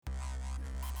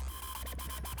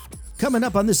Coming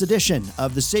up on this edition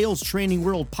of the Sales Training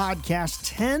World podcast,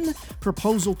 10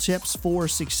 proposal tips for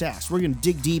success. We're going to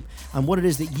dig deep on what it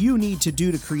is that you need to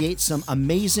do to create some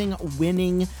amazing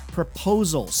winning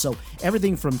proposals. So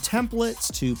everything from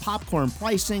templates to popcorn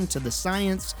pricing to the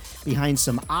science behind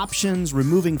some options,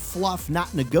 removing fluff,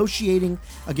 not negotiating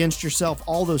against yourself.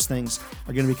 All those things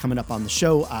are going to be coming up on the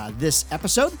show this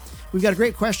episode. We've got a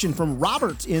great question from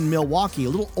Robert in Milwaukee, a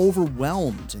little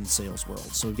overwhelmed in the sales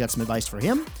world. So we've got some advice for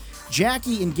him.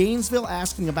 Jackie in Gainesville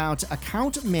asking about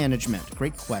account management.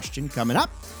 Great question coming up.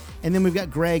 And then we've got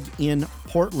Greg in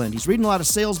Portland. He's reading a lot of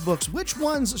sales books. Which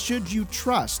ones should you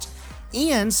trust?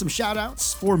 And some shout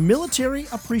outs for Military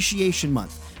Appreciation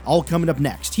Month. All coming up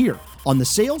next here on the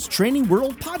Sales Training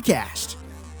World podcast.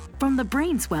 From the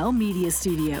Brainswell Media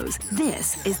Studios,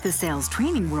 this is the Sales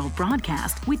Training World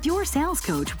broadcast with your sales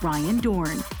coach, Ryan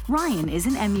Dohrn. Ryan is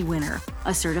an Emmy winner,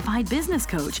 a certified business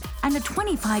coach, and a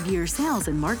 25-year sales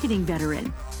and marketing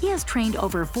veteran. He has trained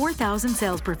over 4,000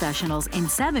 sales professionals in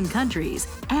 7 countries,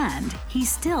 and he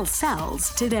still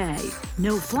sells today.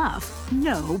 No fluff,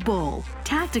 no bull.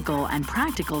 Tactical and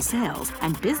practical sales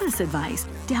and business advice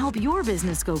to help your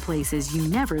business go places you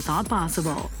never thought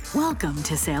possible. Welcome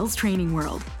to Sales Training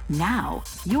World. Now,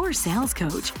 your sales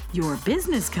coach, your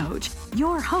business coach,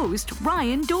 your host,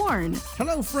 Ryan Dohrn.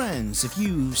 Hello, friends. If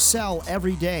you sell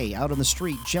every day out on the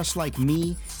street just like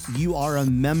me, you are a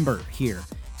member here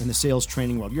in the Sales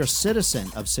Training World. You're a citizen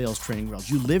of Sales Training World.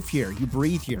 You live here. You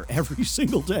breathe here every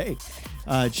single day,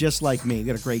 just like me. We've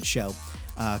got a great show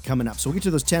coming up. So we'll get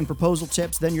to those 10 proposal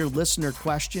tips, then your listener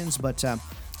questions. But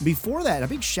before that, a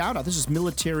big shout out. This is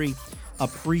Military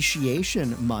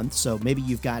Appreciation Month. So maybe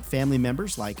you've got family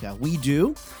members like we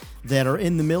do that are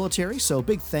in the military. So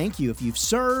big thank you if you've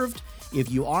served, if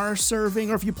you are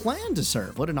serving, or if you plan to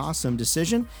serve. What an awesome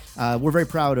decision. We're very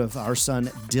proud of our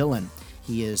son, Dylan.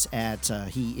 He is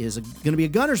going to be a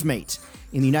gunner's mate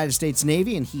in the United States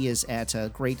Navy, and he is at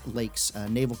Great Lakes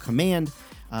Naval Command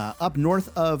up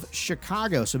north of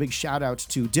Chicago. So big shout out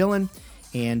to Dylan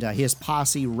and his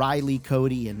posse, Riley,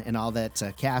 Cody, and all that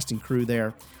cast and crew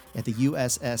there at the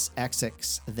USS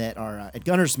Essex that are at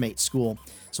Gunner's Mate School.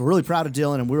 So we're really proud of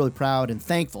Dylan, and we're really proud and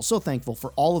thankful, so thankful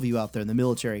for all of you out there in the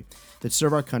military that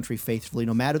serve our country faithfully,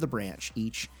 no matter the branch,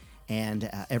 each and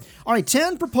every. All right,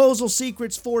 10 proposal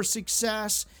secrets for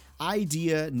success.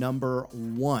 Idea number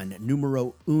 1,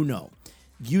 numero uno,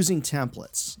 using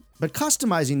templates, but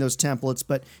customizing those templates,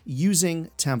 but using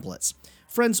templates.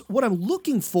 Friends, what I'm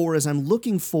looking for is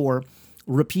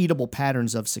repeatable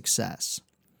patterns of success.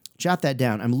 Jot that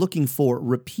down. I'm looking for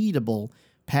repeatable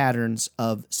patterns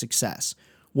of success.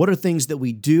 What are things that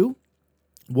we do?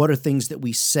 What are things that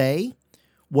we say?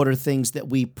 What are things that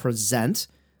we present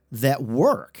that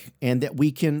work and that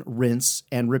we can rinse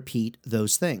and repeat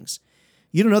those things?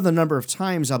 You don't know the number of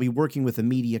times I'll be working with a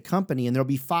media company and there'll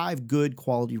be 5 good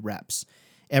quality reps.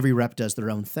 Every rep does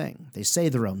their own thing. They say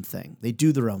their own thing. They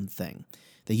do their own thing.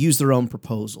 They use their own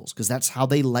proposals because that's how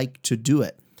they like to do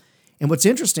it. And what's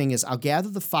interesting is I'll gather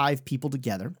the 5 people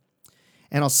together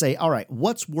and I'll say, all right,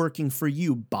 what's working for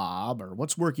you, Bob? Or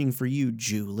what's working for you,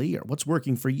 Julie? Or what's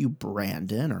working for you,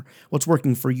 Brandon? Or what's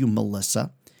working for you,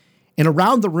 Melissa? And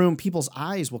around the room, people's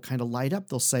eyes will kind of light up.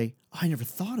 They'll say, oh, I never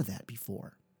thought of that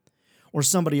before. Or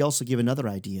somebody else will give another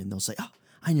idea and they'll say, oh,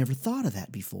 I never thought of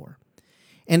that before.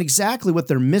 And exactly what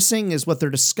they're missing is what they're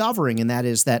discovering, and that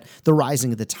is that the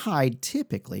rising of the tide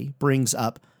typically brings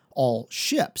up all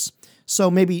ships. So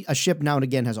maybe a ship now and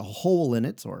again has a hole in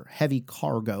it or heavy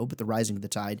cargo, but the rising of the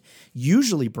tide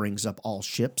usually brings up all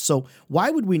ships. So why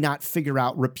would we not figure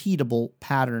out repeatable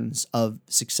patterns of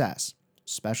success,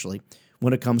 especially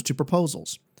when it comes to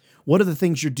proposals? What are the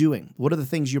things you're doing? What are the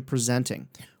things you're presenting?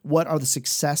 What are the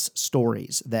success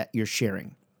stories that you're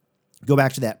sharing? Go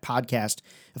back to that podcast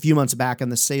a few months back on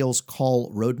the sales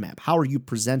call roadmap. How are you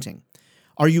presenting?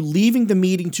 Are you leaving the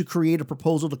meeting to create a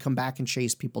proposal to come back and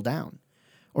chase people down?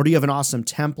 Or do you have an awesome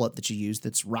template that you use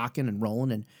that's rocking and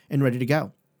rolling and ready to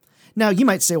go? Now, you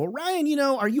might say, well, Ryan,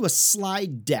 are you a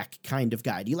slide deck kind of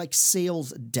guy? Do you like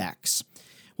sales decks?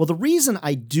 Well, the reason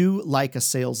I do like a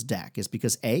sales deck is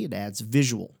because A, it adds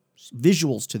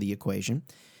visuals to the equation.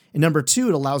 And number 2,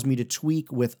 it allows me to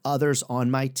tweak with others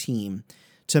on my team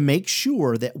to make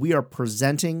sure that we are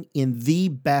presenting in the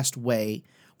best way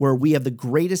where we have the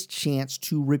greatest chance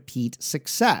to repeat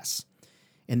success.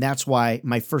 And that's why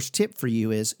my first tip for you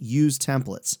is use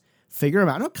templates. Figure them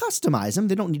out. Don't customize them.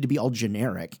 They don't need to be all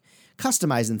generic.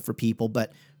 Customize them for people,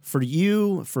 but for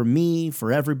you, for me,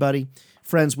 for everybody,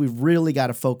 friends, we've really got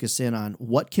to focus in on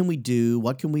what can we do,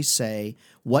 what can we say,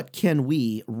 what can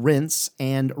we rinse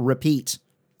and repeat.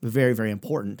 Very, very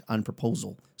important on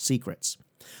proposal secrets.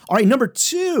 All right,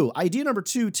 idea number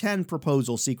two, 10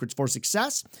 proposal secrets for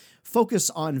success. Focus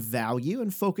on value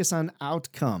and focus on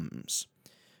outcomes.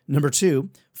 Number two,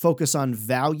 focus on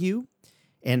value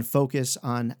and focus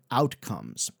on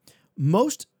outcomes.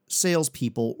 Most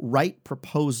salespeople write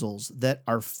proposals that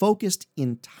are focused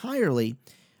entirely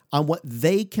on what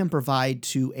they can provide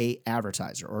to an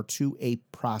advertiser or to a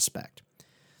prospect.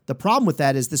 The problem with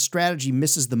that is this strategy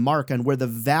misses the mark on where the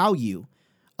value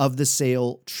of the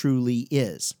sale truly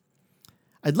is.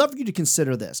 I'd love for you to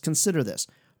consider this.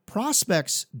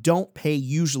 Prospects don't pay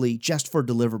usually just for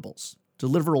deliverables.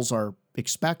 Deliverables are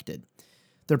expected.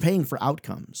 They're paying for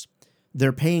outcomes.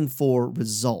 They're paying for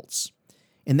results.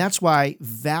 And that's why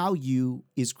value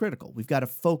is critical. We've got to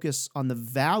focus on the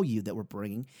value that we're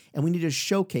bringing, and we need to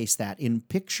showcase that in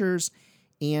pictures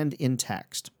and in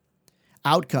text.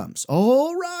 Outcomes.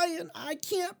 Oh, Ryan, I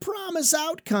can't promise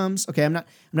outcomes. Okay, I'm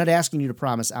not asking you to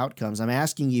promise outcomes. I'm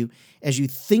asking you, as you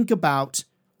think about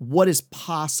what is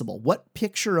possible, what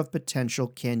picture of potential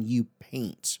can you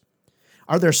paint?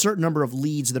 Are there a certain number of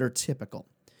leads that are typical?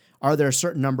 Are there a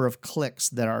certain number of clicks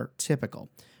that are typical?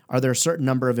 Are there a certain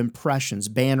number of impressions,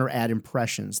 banner ad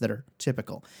impressions that are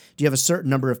typical? Do you have a certain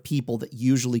number of people that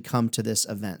usually come to this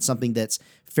event, something that's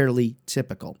fairly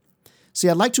typical? See,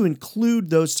 I'd like to include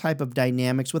those type of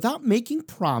dynamics without making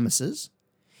promises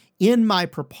in my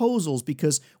proposals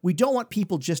because we don't want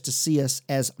people just to see us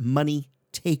as money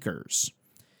takers.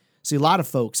 See, a lot of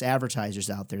folks, advertisers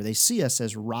out there, they see us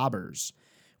as robbers.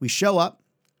 We show up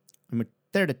and we're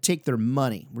there to take their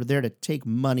money. We're there to take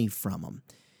money from them.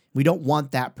 We don't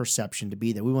want that perception to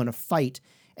be there. We want to fight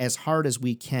as hard as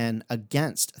we can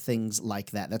against things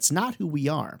like that. That's not who we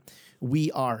are.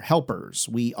 We are helpers.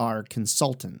 We are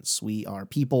consultants. We are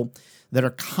people that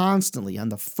are constantly on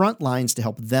the front lines to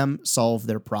help them solve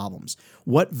their problems.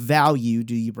 What value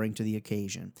do you bring to the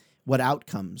occasion? What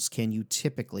outcomes can you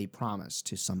typically promise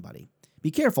to somebody?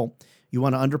 Be careful. You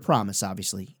want to underpromise,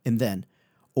 obviously, and then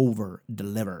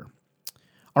over-deliver.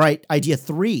 All right, idea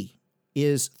three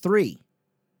is three.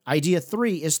 Idea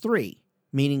three is three,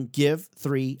 meaning give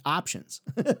three options.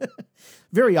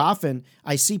 Very often,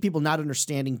 I see people not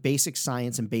understanding basic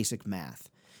science and basic math.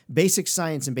 Basic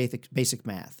science and basic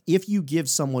math. If you give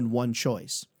someone one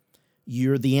choice,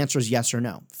 the answer is yes or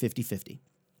no, 50-50.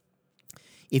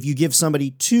 If you give somebody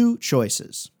two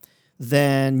choices,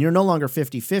 then you're no longer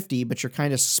 50-50, but you're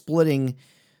kind of splitting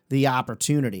the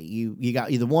opportunity. You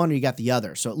got either one or you got the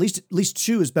other. So at least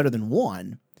two is better than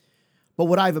one. But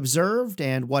what I've observed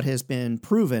and what has been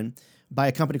proven by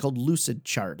a company called Lucid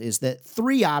Chart is that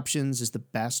three options is the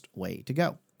best way to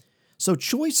go. So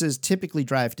choices typically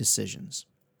drive decisions.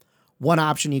 One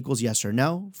option equals yes or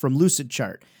no from Lucid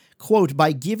Chart. Quote,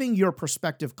 by giving your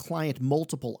prospective client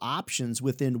multiple options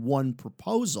within one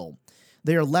proposal,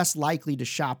 they are less likely to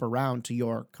shop around to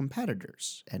your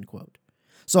competitors, end quote.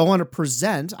 So I want to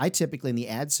present, I typically in the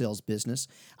ad sales business,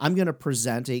 I'm going to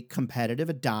present a competitive,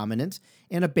 a dominant,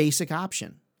 and a basic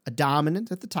option. A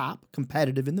dominant at the top,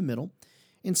 competitive in the middle,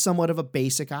 and somewhat of a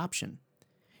basic option.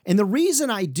 And the reason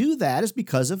I do that is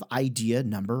because of idea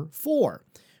number 4,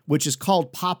 which is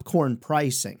called popcorn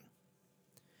pricing.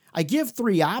 I give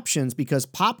three options because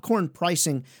popcorn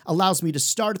pricing allows me to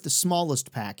start at the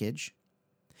smallest package.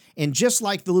 And just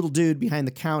like the little dude behind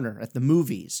the counter at the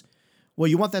movies, well,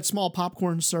 you want that small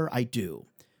popcorn, sir? I do.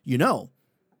 You know,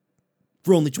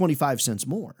 for only 25 cents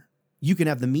more, you can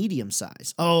have the medium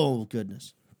size. Oh,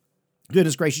 goodness.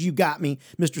 Goodness gracious, you got me,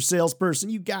 Mr. Salesperson.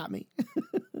 You got me.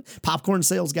 Popcorn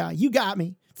sales guy, you got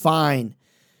me. Fine.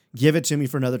 Give it to me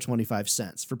for another 25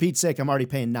 cents. For Pete's sake, I'm already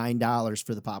paying $9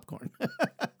 for the popcorn.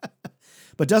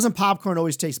 But doesn't popcorn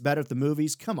always taste better at the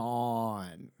movies? Come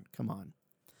on.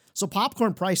 So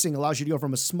popcorn pricing allows you to go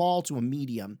from a small to a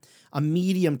medium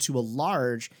to a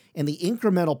large, and the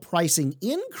incremental pricing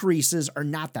increases are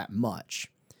not that much.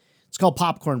 It's called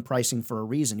popcorn pricing for a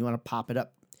reason. You want to pop it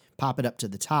up to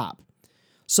the top.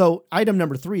 So item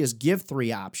number 3 is give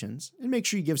three options, and make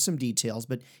sure you give some details,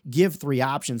 but give three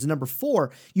options. And number 4,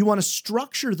 you want to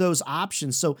structure those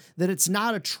options so that it's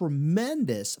not a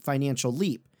tremendous financial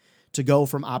leap to go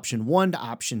from option 1 to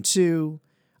option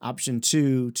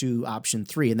 2 to option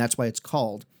 3, and that's why it's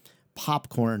called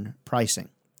popcorn pricing.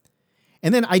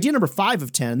 And then idea number 5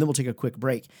 of 10, and then we'll take a quick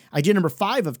break. Idea number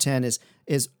 5 of 10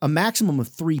 is a maximum of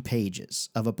 3 pages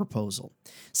of a proposal.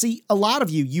 See, a lot of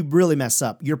you really mess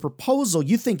up. Your proposal,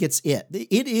 you think it's it.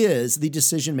 It is the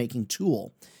decision-making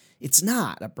tool. It's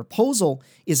not. A proposal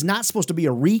is not supposed to be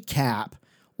a recap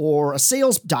or a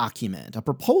sales document. A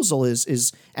proposal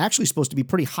is actually supposed to be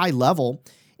pretty high level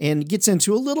and gets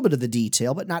into a little bit of the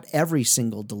detail, but not every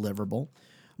single deliverable.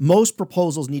 Most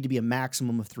proposals need to be a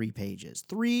maximum of 3 pages.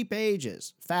 3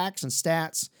 pages. Facts and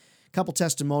stats, a couple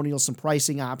testimonials, some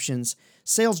pricing options.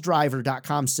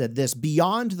 SalesDriver.com said this: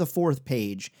 beyond the 4th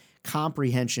page,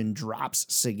 comprehension drops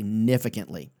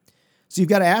significantly. So you've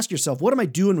got to ask yourself, what am I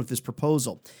doing with this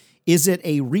proposal? Is it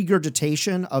a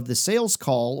regurgitation of the sales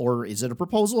call, or is it a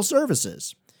proposal of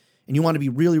services? And you want to be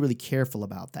really, really careful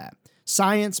about that.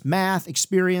 Science, math,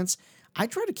 experience. I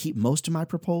try to keep most of my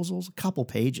proposals a couple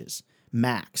pages,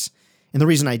 max. And the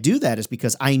reason I do that is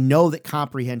because I know that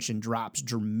comprehension drops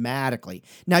dramatically.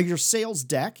 Now, your sales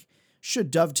deck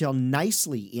should dovetail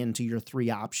nicely into your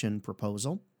 3-option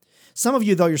proposal. Some of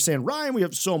you, though, you're saying, Ryan, we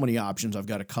have so many options, I've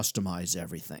got to customize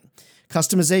everything.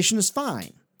 Customization is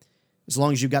fine, as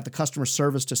long as you've got the customer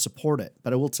service to support it.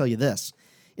 But I will tell you this,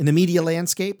 in the media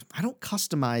landscape, I don't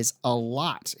customize a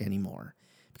lot anymore,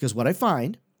 because what I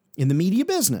find in the media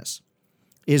business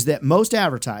is that most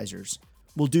advertisers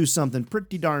will do something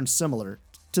pretty darn similar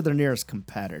to their nearest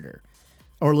competitor,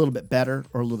 or a little bit better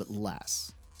or a little bit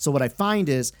less. So what I find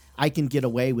is I can get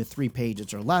away with 3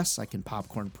 pages or less. I can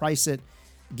popcorn price it,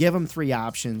 give them 3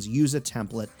 options, use a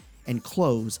template, and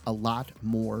close a lot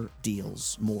more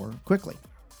deals more quickly.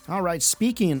 All right,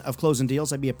 speaking of closing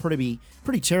deals, I'd be a pretty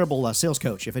terrible sales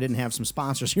coach if I didn't have some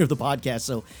sponsors here of the podcast.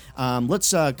 So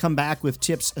let's come back with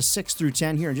tips 6 through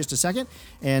 10 here in just a second.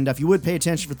 And if you would pay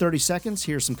attention for 30 seconds,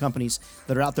 here's some companies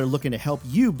that are out there looking to help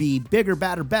you be bigger,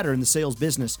 better in the sales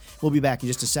business. We'll be back in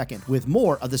just a second with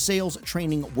more of the Sales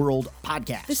Training World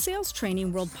podcast. The Sales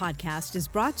Training World podcast is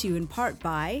brought to you in part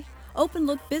by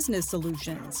OpenLook Business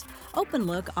Solutions.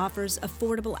 OpenLook offers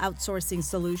affordable outsourcing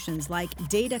solutions like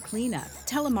data cleanup,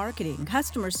 telemarketing,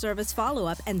 customer service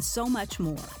follow-up, and so much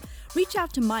more. Reach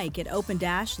out to Mike at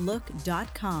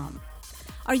open-look.com.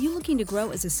 Are you looking to grow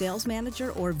as a sales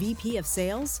manager or VP of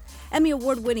sales? Emmy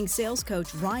Award-winning sales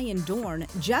coach Ryan Dohrn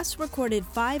just recorded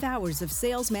 5 hours of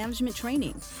sales management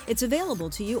training. It's available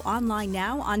to you online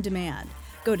now on demand.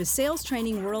 Go to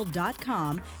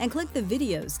salestrainingworld.com and click the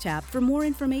Videos tab for more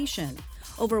information.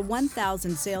 Over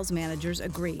 1,000 sales managers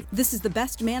agree this is the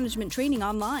best management training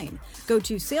online. Go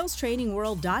to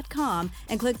salestrainingworld.com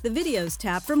and click the Videos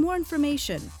tab for more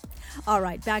information. All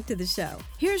right, back to the show.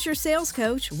 Here's your sales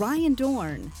coach, Ryan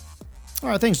Dohrn. All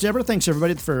right, thanks, Deborah. Thanks,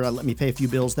 everybody, for letting me pay a few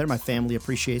bills there. My family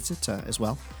appreciates it as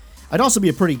well. I'd also be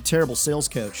a pretty terrible sales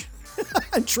coach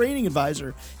and training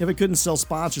advisor if I couldn't sell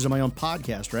sponsors on my own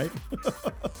podcast, right?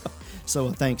 So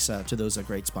thanks to those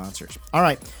great sponsors. All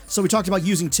right, so we talked about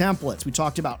using templates. We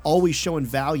talked about always showing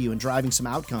value and driving some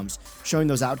outcomes, showing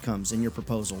those outcomes in your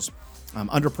proposals.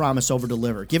 Under promise, over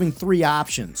deliver. Giving 3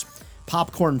 options.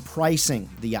 Popcorn pricing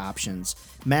the options.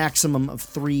 Maximum of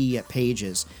 3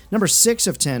 pages. Number 6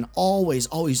 of 10, always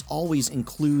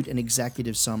include an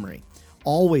executive summary.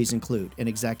 Always include an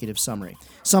executive summary.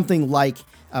 Something like,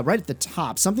 right at the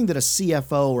top, something that a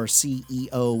CFO or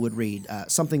CEO would read.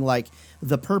 Something like,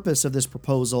 the purpose of this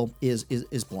proposal is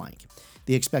blank.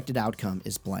 The expected outcome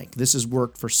is blank. This has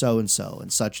worked for so-and-so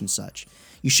and such and such.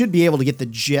 You should be able to get the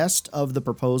gist of the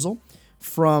proposal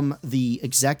from the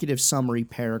executive summary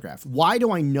paragraph. Why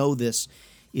do I know this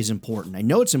is important? I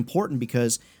know it's important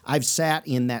because I've sat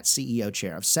in that CEO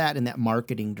chair. I've sat in that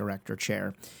marketing director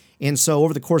chair. And so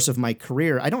over the course of my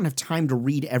career, I don't have time to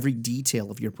read every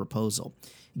detail of your proposal.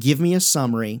 Give me a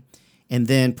summary and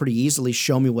then pretty easily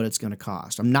show me what it's going to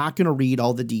cost. I'm not going to read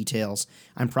all the details.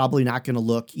 I'm probably not going to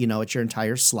look, at your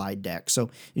entire slide deck.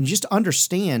 So and just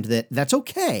understand that that's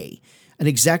okay. An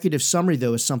executive summary,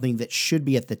 though, is something that should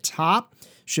be at the top,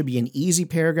 should be an easy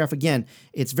paragraph. Again,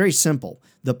 it's very simple.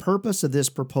 The purpose of this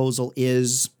proposal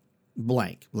is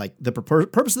blank. Like the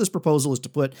purpose of this proposal is to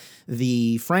put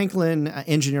the Franklin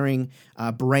Engineering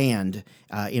brand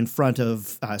in front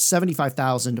of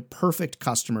 75,000 perfect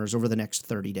customers over the next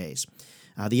 30 days.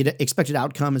 The expected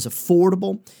outcome is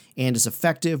affordable and is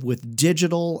effective with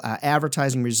digital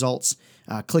advertising results,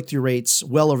 click-through rates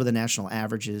well over the national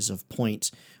averages of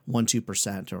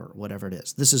 0.12% or whatever it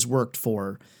is. This has worked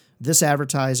for this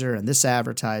advertiser and this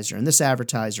advertiser and this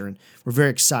advertiser, and we're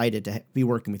very excited to be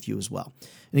working with you as well.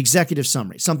 An executive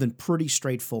summary, something pretty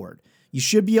straightforward. You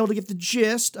should be able to get the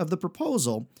gist of the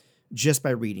proposal just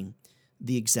by reading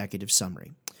the executive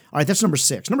summary. All right, that's number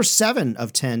 6. Number 7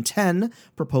 of 10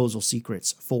 proposal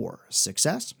secrets for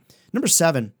success. Number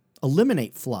 7,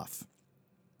 eliminate fluff.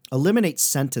 Eliminate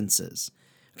sentences.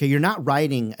 Okay, you're not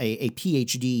writing a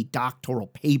PhD doctoral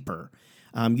paper.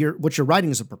 What you're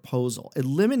writing is a proposal.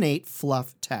 Eliminate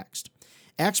fluff text.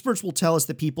 Experts will tell us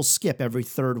that people skip every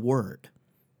third word.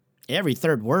 Every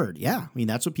third word, yeah. I mean,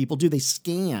 that's what people do. They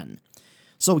scan.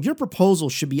 So your proposal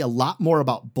should be a lot more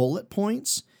about bullet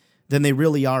points than they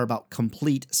really are about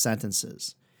complete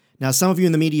sentences. Now, some of you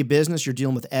in the media business, you're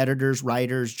dealing with editors,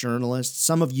 writers, journalists.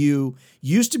 Some of you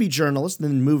used to be journalists and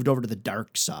then moved over to the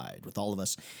dark side with all of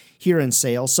us here in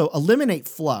sales. So eliminate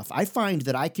fluff. I find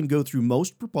that I can go through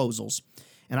most proposals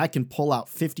and I can pull out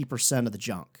 50% of the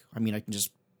junk. I mean, I can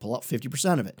just pull out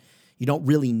 50% of it. You don't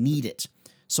really need it.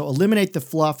 So eliminate the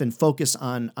fluff and focus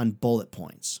on bullet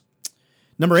points.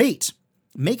 Number 8,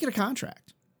 make it a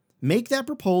contract. Make that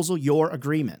proposal your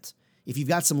agreement. If you've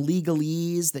got some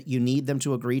legalese that you need them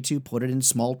to agree to, put it in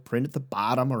small print at the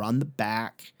bottom or on the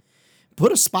back.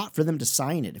 Put a spot for them to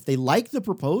sign it. If they like the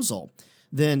proposal,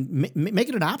 then make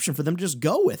it an option for them to just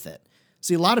go with it.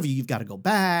 See, a lot of you've got to go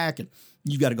back and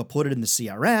you've got to go put it in the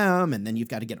CRM and then you've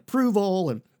got to get approval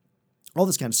and all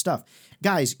this kind of stuff.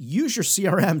 Guys, use your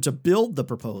CRM to build the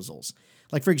proposals.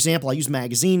 Like, for example, I use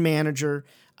Magazine Manager,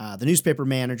 the Newspaper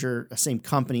Manager, same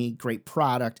company, great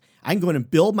product. I can go in and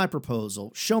build my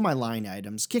proposal, show my line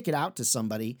items, kick it out to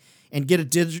somebody, and get a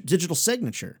digital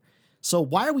signature. So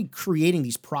why are we creating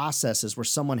these processes where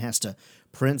someone has to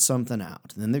print something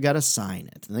out, and then they've got to sign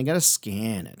it, and they got to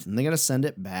scan it, and they got to send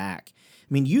it back? I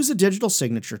mean, use a digital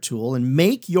signature tool and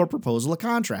make your proposal a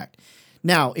contract.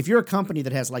 Now, if you're a company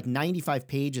that has like 95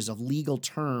 pages of legal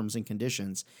terms and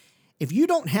conditions, if you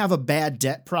don't have a bad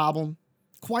debt problem,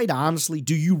 quite honestly,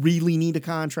 do you really need a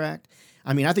contract?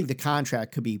 I mean, I think the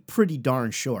contract could be pretty darn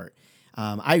short.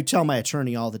 I tell my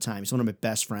attorney all the time. He's one of my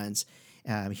best friends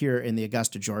here in the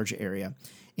Augusta, Georgia area.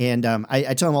 And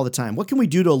I tell him all the time, what can we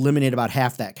do to eliminate about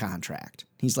half that contract?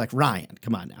 He's like, Ryan,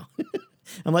 come on now.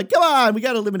 I'm like, come on, we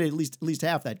got to eliminate at least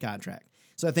half that contract.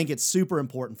 So I think it's super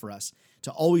important for us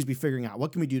to always be figuring out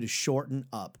what can we do to shorten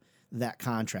up that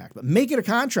contract. But make it a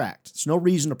contract. It's no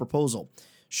reason a proposal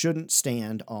shouldn't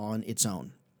stand on its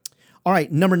own. All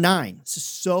right, number 9. This is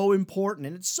so important,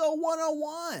 and it's so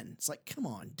 101. It's like, come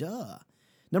on, duh.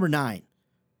 Number 9,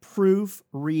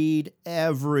 proofread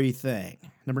everything.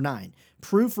 Number 9,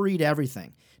 proofread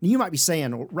everything. Now, you might be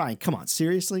saying, Ryan, come on,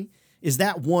 seriously? Is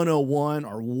that 101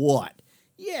 or what?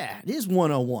 Yeah, it is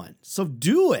 101. So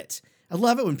do it. I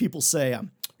love it when people say,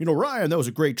 Ryan, that was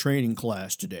a great training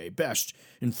class today. Best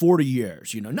in 40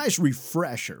 years. Nice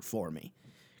refresher for me.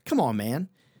 Come on, man.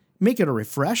 Make it a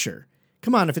refresher.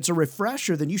 Come on, if it's a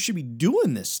refresher, then you should be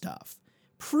doing this stuff.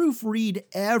 Proofread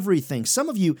everything. Some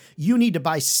of you need to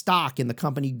buy stock in the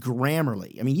company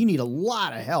Grammarly. I mean, you need a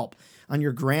lot of help on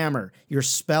your grammar, your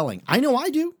spelling. I know I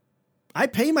do. I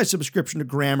pay my subscription to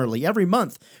Grammarly every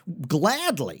month,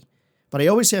 gladly. But I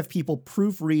always have people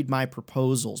proofread my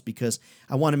proposals because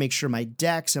I want to make sure my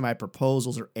decks and my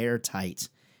proposals are airtight.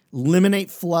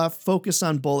 Eliminate fluff, focus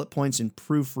on bullet points, and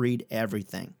proofread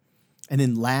everything. And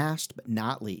then last but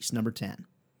not least, number 10.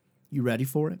 You ready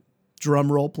for it?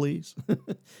 Drum roll, please.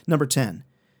 Number 10.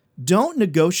 Don't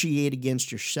negotiate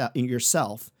against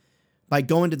yourself by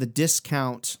going to the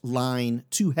discount line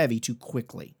too heavy too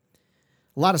quickly.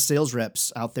 A lot of sales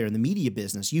reps out there in the media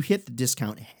business, you hit the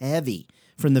discount heavy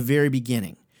from the very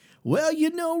beginning. Well,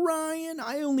 Ryan,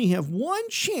 I only have one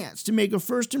chance to make a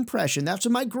first impression. That's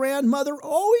what my grandmother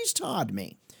always taught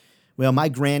me. Well, my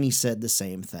granny said the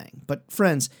same thing. But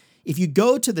friends, if you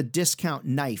go to the discount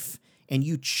knife and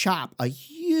you chop a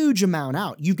huge amount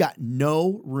out, you've got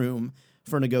no room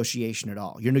for negotiation at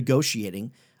all. You're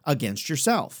negotiating against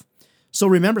yourself. So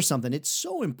remember something, it's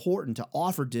so important to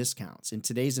offer discounts in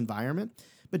today's environment,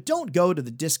 but don't go to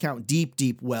the discount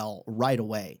deep well right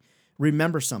away.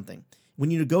 Remember something,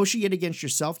 when you negotiate against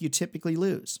yourself, you typically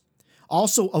lose.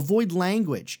 Also, avoid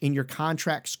language in your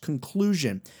contract's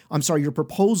conclusion. Your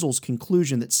proposal's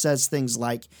conclusion that says things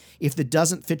like, if it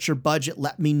doesn't fit your budget,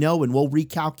 let me know and we'll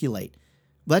recalculate.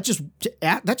 That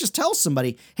just tells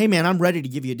somebody, hey man, I'm ready to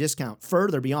give you a discount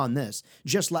further beyond this.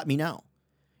 Just let me know.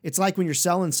 It's like when you're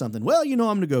selling something. Well,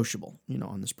 I'm negotiable,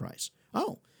 on this price.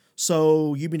 Oh,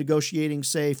 so you'd be negotiating,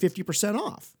 say, 50%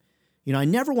 off. I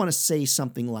never want to say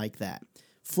something like that.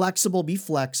 Flexible, be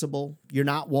flexible. You're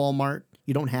not Walmart.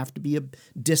 You don't have to be a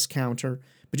discounter,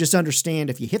 but just understand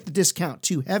if you hit the discount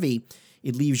too heavy,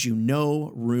 it leaves you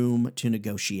no room to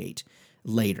negotiate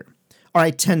later. All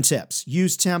right, 10 tips.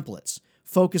 Use templates.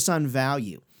 Focus on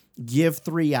value. Give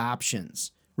 3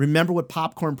 options. Remember what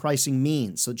popcorn pricing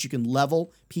means so that you can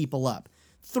level people up.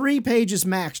 3 pages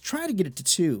max. Try to get it to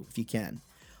 2 if you can.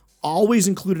 Always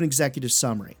include an executive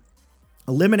summary.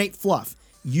 Eliminate fluff.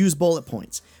 Use bullet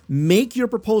points. Make your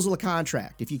proposal a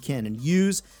contract if you can, and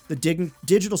use the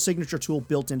digital signature tool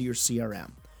built into your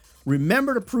CRM.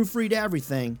 Remember to proofread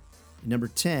everything. And number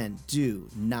 10, do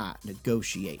not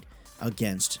negotiate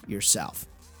against yourself.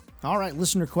 All right,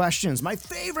 listener questions. My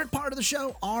favorite part of the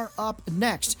show are up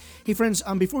next. Hey, friends,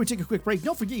 before we take a quick break,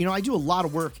 don't forget, I do a lot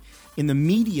of work in the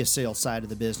media sales side of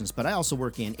the business, but I also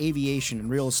work in aviation and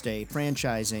real estate,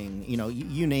 franchising,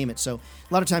 you name it. So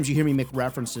a lot of times you hear me make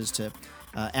references to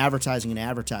advertising and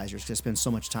advertisers because I spend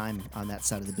so much time on that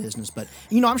side of the business. But,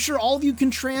 I'm sure all of you can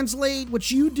translate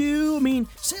what you do. I mean,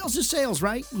 sales is sales,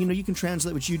 right? You can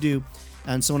translate what you do.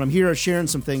 And so when I'm here sharing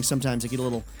some things, sometimes I get a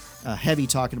little heavy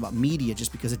talking about media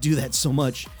just because I do that so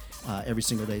much every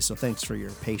single day. So thanks for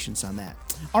your patience on that.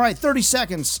 All right, 30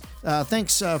 seconds.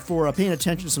 Thanks for paying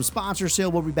attention to some sponsor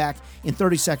sale. We'll be back in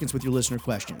 30 seconds with your listener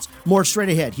questions. More straight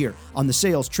ahead here on the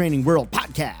Sales Training World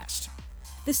Podcast.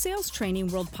 The Sales Training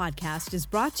World Podcast is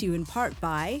brought to you in part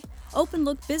by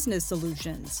OpenLook Business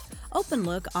Solutions.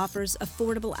 OpenLook offers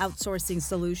affordable outsourcing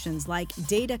solutions like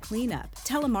data cleanup,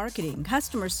 telemarketing,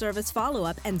 customer service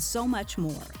follow-up, and so much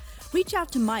more. Reach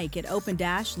out to Mike at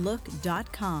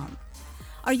open-look.com.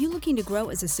 Are you looking to grow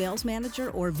as a sales manager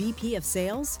or VP of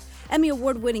sales? Emmy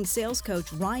Award-winning sales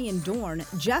coach Ryan Dohrn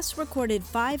just recorded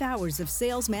 5 hours of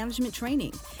sales management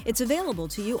training. It's available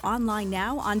to you online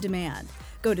now on demand.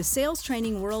 Go to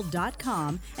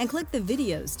salestrainingworld.com and click the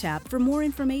Videos tab for more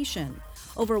information.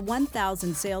 Over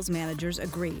 1,000 sales managers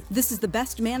agree this is the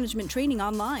best management training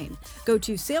online. Go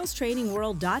to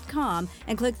salestrainingworld.com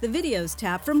and click the Videos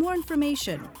tab for more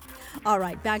information. All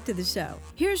right, back to the show.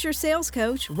 Here's your sales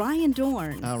coach, Ryan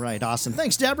Dohrn. All right, awesome.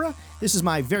 Thanks, Deborah. This is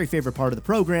my very favorite part of the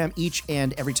program. Each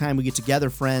and every time we get together,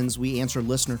 friends, we answer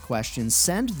listener questions.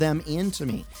 Send them in to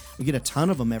me. We get a ton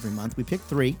of them every month. We pick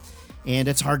 3. And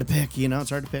it's hard to pick, it's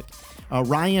hard to pick.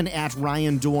 Ryan at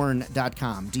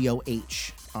ryandohrn.com,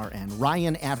 Dohrn.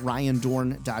 Ryan at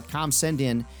ryandohrn.com. Send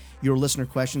in your listener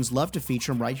questions. Love to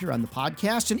feature them right here on the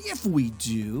podcast. And if we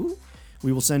do,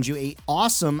 we will send you an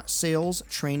awesome Sales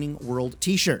Training World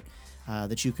t-shirt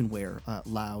that you can wear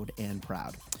loud and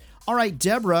proud. All right,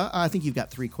 Deborah, I think you've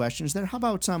got 3 questions there. How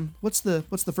about what's the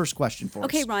first question for us?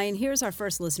 Okay, Ryan, here's our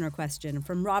first listener question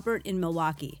from Robert in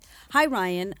Milwaukee. Hi,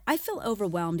 Ryan. I feel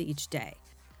overwhelmed each day.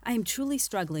 I am truly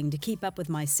struggling to keep up with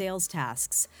my sales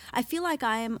tasks. I feel like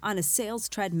I am on a sales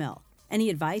treadmill. Any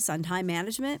advice on time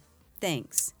management?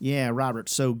 Thanks. Yeah, Robert.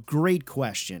 So great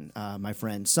question, my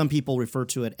friend. Some people refer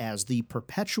to it as the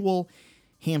perpetual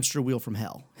hamster wheel from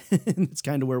hell. It's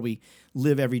kind of where we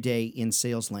live every day in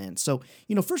sales land. So,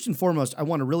 first and foremost, I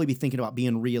want to really be thinking about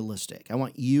being realistic. I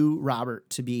want you, Robert,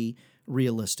 to be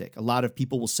realistic. A lot of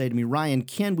people will say to me, Ryan,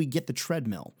 can we get the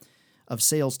treadmill of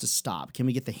sales to stop? Can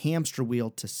we get the hamster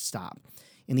wheel to stop?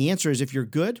 And the answer is, if you're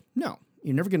good, no,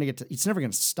 you're never going to it's never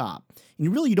going to stop. And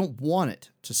you don't want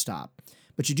it to stop,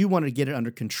 but you do want to get it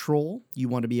under control. You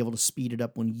want to be able to speed it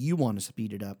up when you want to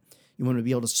speed it up. You want to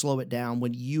be able to slow it down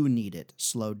when you need it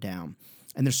slowed down.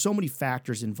 And there's so many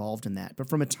factors involved in that. But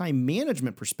from a time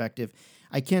management perspective,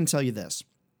 I can tell you this.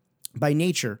 By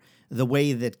nature, the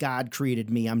way that God created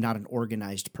me, I'm not an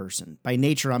organized person. By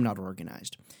nature, I'm not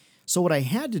organized. So what I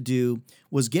had to do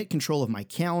was get control of my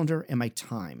calendar and my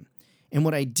time. And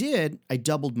what I did, I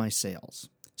doubled my sales.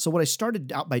 So what I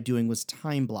started out by doing was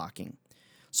time blocking.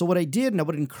 So what I did, and I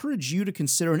would encourage you to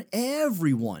consider, and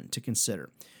everyone to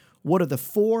consider, what are the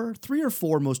 3 or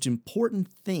 4 most important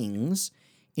things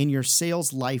in your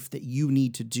sales life that you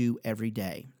need to do every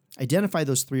day? Identify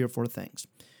those 3 or 4 things.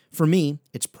 For me,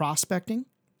 it's prospecting,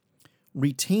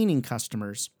 retaining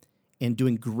customers, and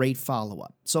doing great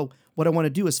follow-up. So what I want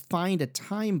to do is find a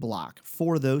time block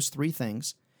for those 3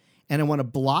 things, and I want to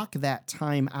block that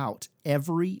time out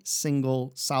every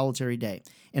single solitary day.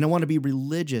 And I want to be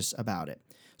religious about it.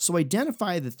 So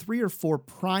identify the 3 or 4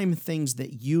 prime things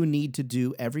that you need to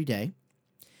do every day,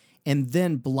 and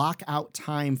then block out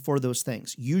time for those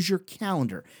things. Use your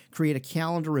calendar. Create a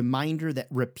calendar reminder that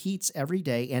repeats every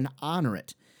day and honor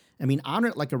it. I mean, honor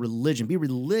it like a religion. Be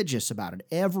religious about it.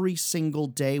 Every single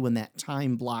day when that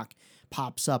time block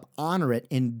pops up, honor it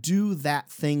and do that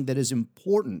thing that is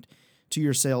important to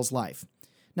your sales life.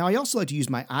 Now, I also like to use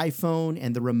my iPhone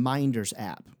and the Reminders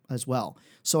app as well.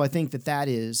 So I think that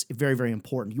is very, very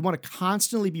important. You want to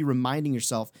constantly be reminding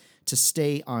yourself to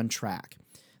stay on track.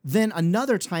 Then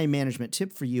another time management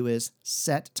tip for you is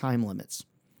set time limits.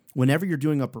 Whenever you're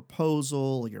doing a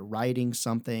proposal, you're writing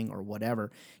something or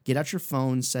whatever, get out your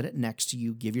phone, set it next to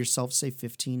you, give yourself, say,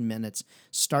 15 minutes,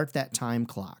 start that time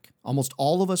clock. Almost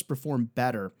all of us perform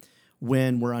better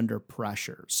when we're under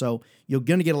pressure. So you're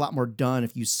going to get a lot more done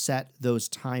if you set those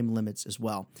time limits as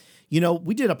well.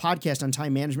 We did a podcast on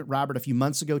time management, Robert, a few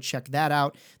months ago. Check that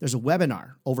out. There's a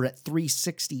webinar over at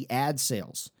 360 Ad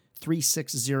Sales.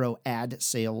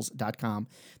 360adsales.com.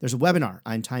 There's a webinar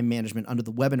on time management under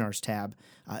the webinars tab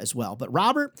as well. But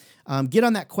Robert, get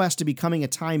on that quest to becoming a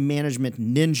time management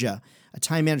ninja, a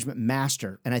time management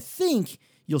master. And I think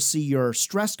you'll see your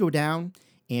stress go down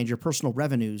and your personal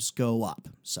revenues go up.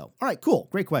 So, all right, cool.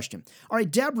 Great question. All right,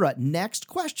 Deborah, next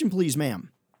question, please,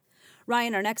 ma'am.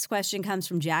 Ryan, our next question comes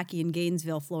from Jackie in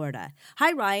Gainesville, Florida.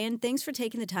 Hi, Ryan. Thanks for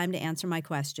taking the time to answer my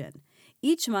question.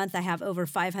 Each month, I have over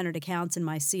 500 accounts in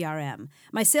my CRM.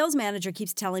 My sales manager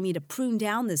keeps telling me to prune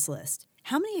down this list.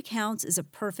 How many accounts is a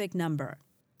perfect number?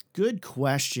 Good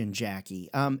question, Jackie.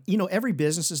 Every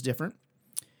business is different.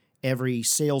 Every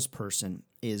salesperson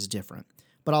is different.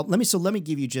 But let me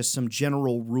give you just some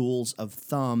general rules of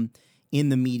thumb in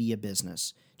the media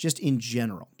business, just in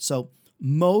general. So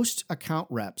most account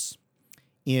reps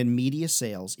in media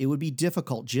sales, it would be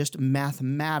difficult just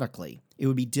mathematically. It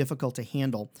would be difficult to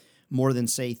handle more than,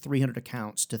 say, 300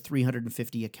 accounts to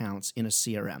 350 accounts in a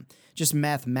CRM. Just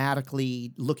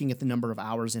mathematically, looking at the number of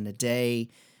hours in a day,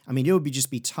 it would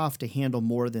just be tough to handle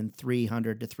more than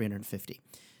 300 to 350.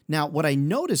 Now, what I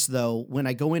notice, though, when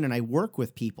I go in and I work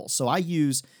with people, so I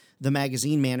use the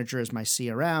Magazine Manager as my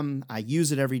CRM. I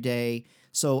use it every day.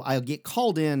 So I'll get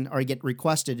called in or I get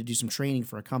requested to do some training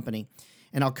for a company.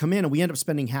 And I'll come in and we end up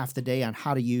spending half the day on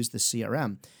how to use the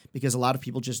CRM because a lot of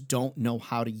people just don't know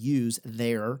how to use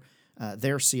their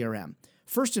CRM.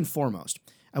 First and foremost,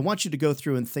 I want you to go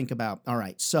through and think about, all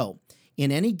right, so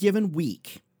in any given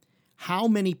week, how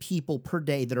many people per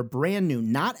day that are brand new,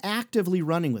 not actively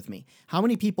running with me, how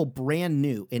many people brand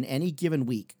new in any given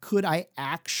week could I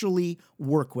actually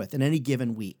work with in any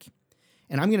given week?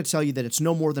 And I'm going to tell you that it's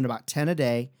no more than about 10 a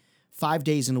day, 5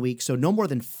 days in a week. So no more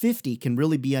than 50 can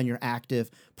really be on your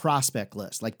active prospect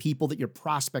list, like people that you're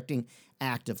prospecting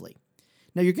actively.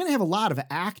 Now, you're going to have a lot of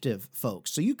active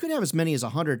folks. So you could have as many as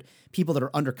 100 people that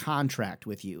are under contract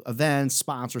with you, events,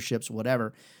 sponsorships,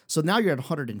 whatever. So now you're at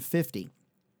 150.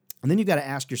 And then you've got to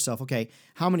ask yourself, okay,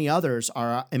 how many others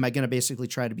am I going to basically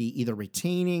try to be either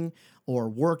retaining or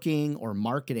working or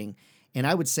marketing? And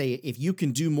I would say if you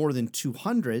can do more than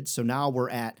 200, so now we're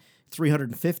at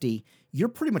 350, you're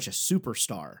pretty much a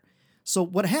superstar. So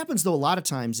what happens, though, a lot of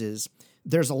times is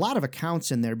there's a lot of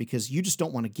accounts in there because you just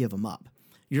don't want to give them up.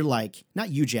 You're like, not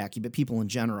you, Jackie, but people in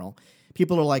general.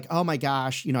 People are like, oh my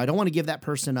gosh, I don't want to give that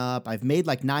person up. I've made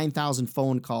like 9,000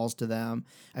 phone calls to them.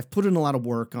 I've put in a lot of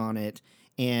work on it.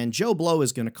 And Joe Blow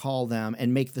is going to call them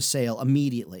and make the sale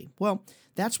immediately. Well,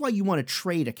 that's why you want to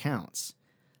trade accounts.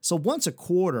 So once a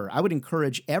quarter, I would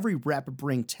encourage every rep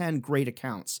bring 10 great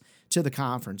accounts to the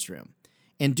conference room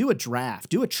and do a draft,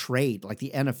 do a trade like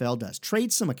the NFL does.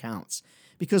 Trade some accounts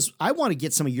because I want to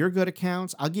get some of your good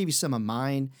accounts. I'll give you some of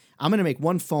mine. I'm going to make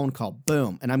one phone call,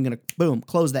 boom, and I'm going to, boom,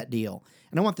 close that deal.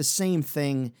 And I want the same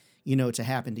thing, to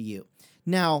happen to you.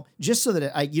 Now, just so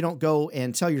that you don't go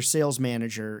and tell your sales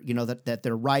manager, that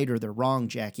they're right or they're wrong,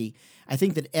 Jackie, I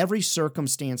think that every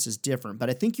circumstance is different. But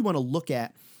I think you want to look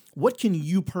at what can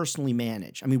you personally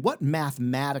manage? What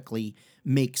mathematically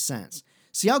makes sense?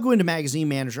 See, I'll go into Magazine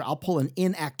Manager. I'll pull an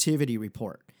inactivity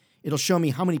report. It'll show me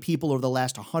how many people over the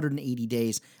last 180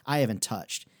 days I haven't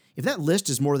touched. If that list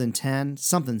is more than 10,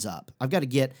 something's up. I've got to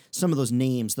get some of those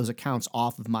names, those accounts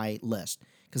off of my list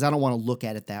because I don't want to look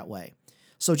at it that way.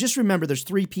 So just remember, there's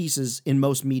 3 pieces in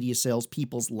most media sales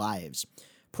people's lives.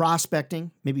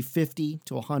 Prospecting, maybe 50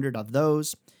 to 100 of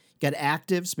those. You got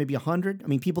actives, maybe 100.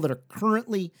 People that are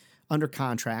currently under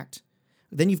contract.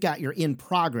 Then you've got your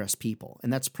in-progress people,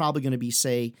 and that's probably going to be,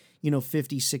 say,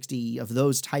 50, 60 of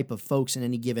those type of folks in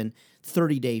any given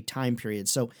 30-day time period.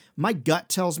 So my gut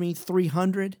tells me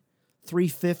 300,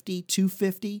 350,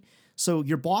 250. So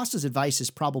your boss's advice is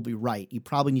probably right. You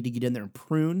probably need to get in there and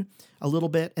prune a little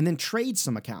bit and then trade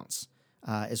some accounts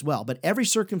as well. But every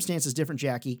circumstance is different,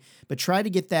 Jackie. But try to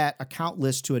get that account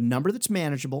list to a number that's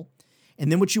manageable. And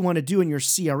then what you want to do in your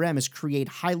CRM is create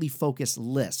highly focused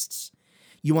lists.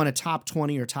 You want a top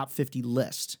 20 or top 50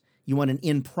 list. You want an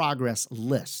in-progress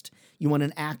list. You want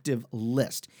an active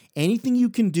list. Anything you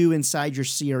can do inside your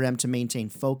CRM to maintain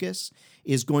focus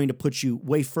is going to put you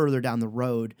way further down the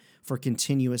road for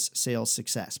continuous sales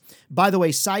success. By the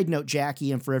way, side note,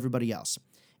 Jackie, and for everybody else,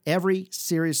 every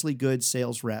seriously good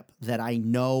sales rep that I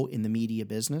know in the media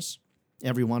business,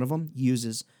 every one of them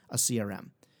uses a CRM.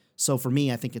 So for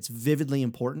me, I think it's vividly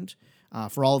important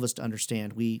for all of us to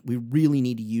understand we really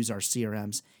need to use our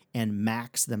CRMs and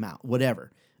max them out,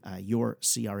 whatever your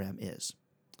CRM is.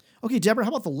 Okay, Deborah, how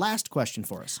about the last question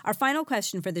for us? Our final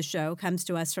question for the show comes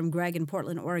to us from Greg in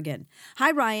Portland, Oregon.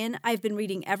 Hi, Ryan. I've been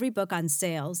reading every book on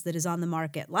sales that is on the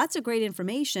market. Lots of great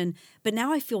information, but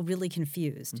now I feel really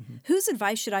confused. Whose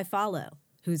advice should I follow?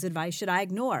 Whose advice should I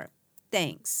ignore?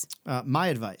 Thanks. My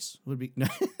advice would be,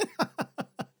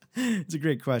 it's a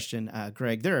great question,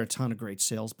 Greg. There are a ton of great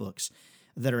sales books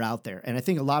that are out there. And I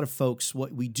think a lot of folks,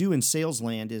 what we do in sales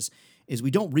land is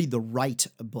we don't read the right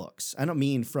books. I don't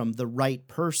mean from the right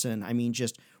person. I mean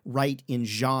just right in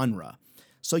genre.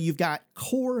 So you've got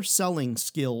core selling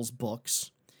skills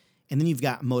books, and then you've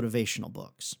got motivational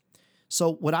books.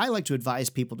 So what I like to advise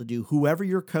people to do, whoever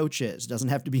your coach is, doesn't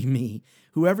have to be me,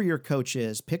 whoever your coach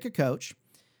is, pick a coach,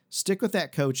 stick with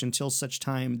that coach until such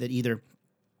time that either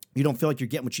you don't feel like you're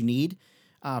getting what you need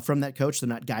from that coach, they're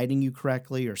not guiding you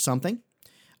correctly or something.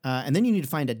 And then you need to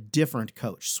find a different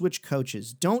coach, switch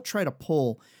coaches. Don't try to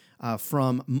pull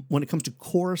from, when it comes to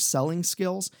core selling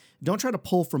skills, don't try to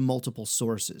pull from multiple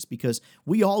sources because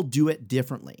we all do it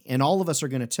differently. And all of us are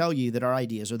going to tell you that our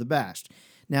ideas are the best.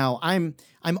 Now, I'm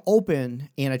open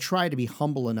and I try to be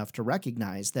humble enough to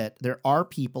recognize that there are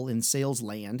people in sales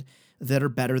land that are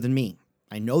better than me.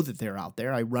 I know that they're out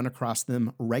there. I run across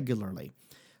them regularly.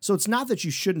 So it's not that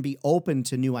you shouldn't be open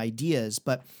to new ideas,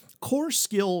 but core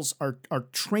skills are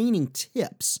training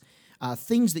tips,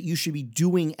 things that you should be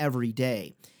doing every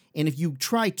day. And if you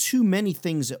try too many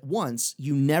things at once,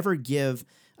 you never give,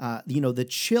 the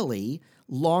chili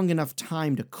long enough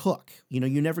time to cook. You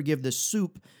never give the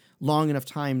soup long enough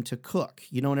time to cook.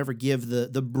 You don't ever give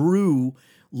the brew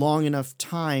long enough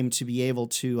time to be able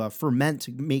to ferment,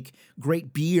 to make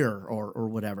great beer or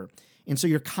whatever. And so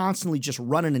you're constantly just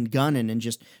running and gunning and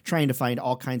just trying to find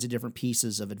all kinds of different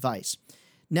pieces of advice.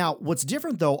 Now, what's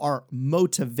different, though, are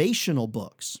motivational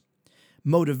books.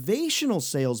 Motivational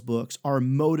sales books are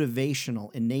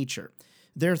motivational in nature.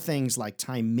 They're things like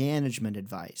time management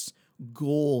advice,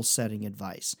 goal-setting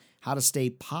advice, how to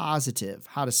stay positive,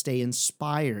 how to stay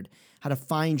inspired, how to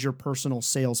find your personal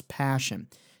sales passion.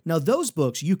 Now, those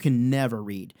books, you can never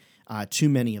read too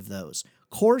many of those.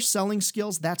 Core selling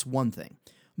skills, that's one thing.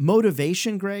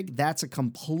 Motivation, Greg, that's a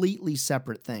completely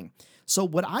separate thing. So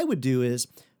what I would do is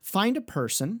find a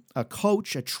person, a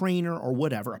coach, a trainer, or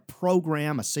whatever, a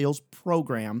program, a sales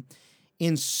program,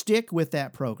 and stick with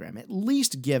that program. At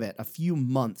least give it a few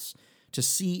months to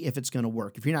see if it's going to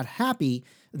work. If you're not happy,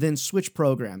 then switch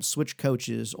programs, switch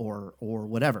coaches, or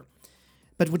whatever.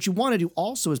 But what you want to do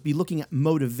also is be looking at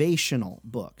motivational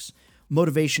books,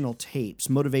 motivational tapes,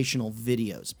 motivational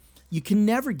videos. You can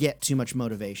never get too much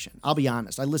motivation. I'll be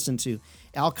honest. I listen to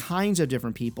all kinds of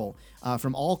different people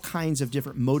from all kinds of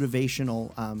different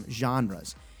motivational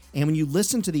genres. And when you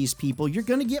listen to these people, you're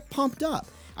going to get pumped up.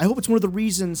 I hope it's one of the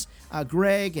reasons,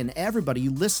 Greg and everybody,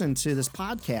 you listen to this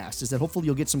podcast is that hopefully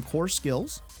you'll get some core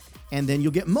skills and then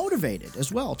you'll get motivated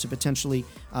as well to potentially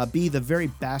be the very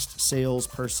best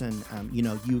salesperson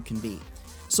you can be.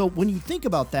 So when you think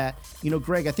about that,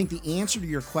 Greg, I think the answer to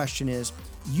your question is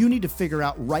you need to figure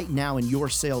out right now in your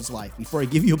sales life, before I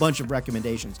give you a bunch of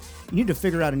recommendations, you need to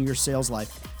figure out in your sales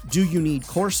life, do you need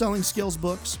core selling skills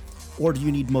books or do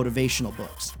you need motivational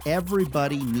books?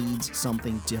 Everybody needs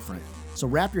something different. So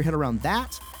wrap your head around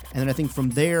that. And then I think from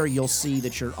there, you'll see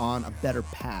that you're on a better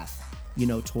path,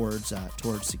 towards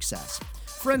success.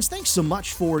 Friends, thanks so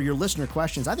much for your listener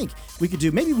questions. I think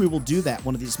maybe we will do that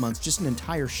one of these months, just an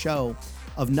entire show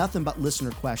of nothing but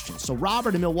listener questions. So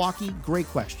Robert in Milwaukee, great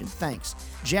question. Thanks.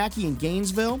 Jackie in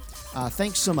Gainesville,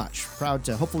 thanks so much. Proud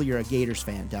to, hopefully you're a Gators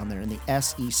fan down there in the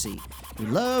SEC. We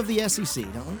love the SEC,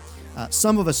 don't we?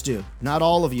 Some of us do. Not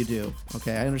all of you do.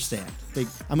 Okay, I understand. I'm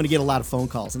going to get a lot of phone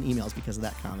calls and emails because of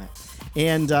that comment.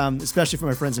 And especially from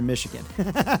my friends in Michigan.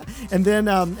 And then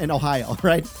in Ohio,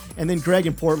 right? And then Greg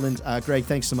in Portland. Greg,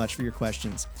 thanks so much for your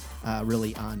questions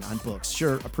really on books.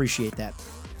 Sure, appreciate that.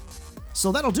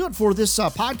 So that'll do it for this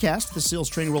podcast, the Sales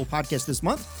Training World podcast this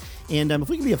month. And if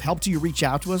we can be of help to you, reach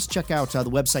out to us. Check out the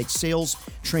website,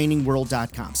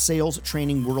 salestrainingworld.com,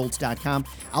 salestrainingworld.com.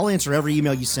 I'll answer every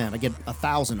email you send. I get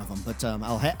 1,000 of them, but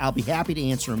I'll be happy to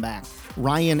answer them back.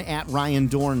 Ryan at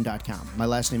RyanDohrn.com. My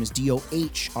last name is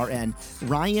Dohrn.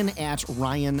 Ryan at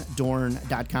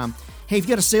RyanDohrn.com. Hey, if you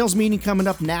got a sales meeting coming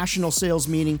up, national sales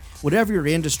meeting, whatever your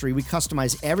industry, we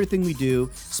customize everything we do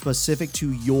specific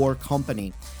to your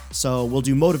company. So we'll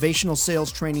do motivational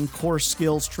sales training, core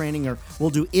skills training, or we'll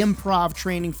do improv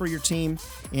training for your team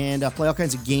and play all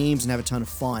kinds of games and have a ton of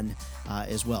fun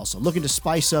as well. So looking to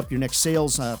spice up your next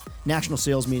national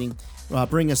sales meeting,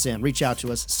 bring us in. Reach out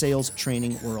to us,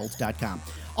 salestrainingworld.com.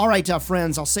 All right,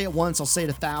 friends, I'll say it once, I'll say it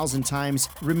 1,000 times.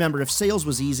 Remember, if sales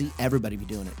was easy, everybody would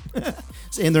be doing it.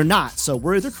 And they're not. So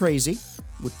we're either crazy,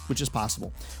 which is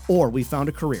possible, or we found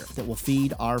a career that will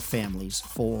feed our families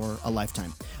for a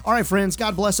lifetime. All right, friends,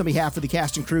 God bless on behalf of the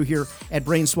cast and crew here at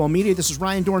Brainswell Media. This is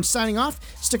Ryan Dohrn signing off.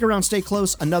 Stick around, stay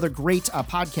close. Another great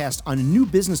podcast on new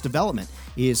business development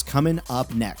is coming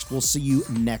up next. We'll see you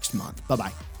next month.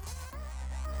 Bye-bye.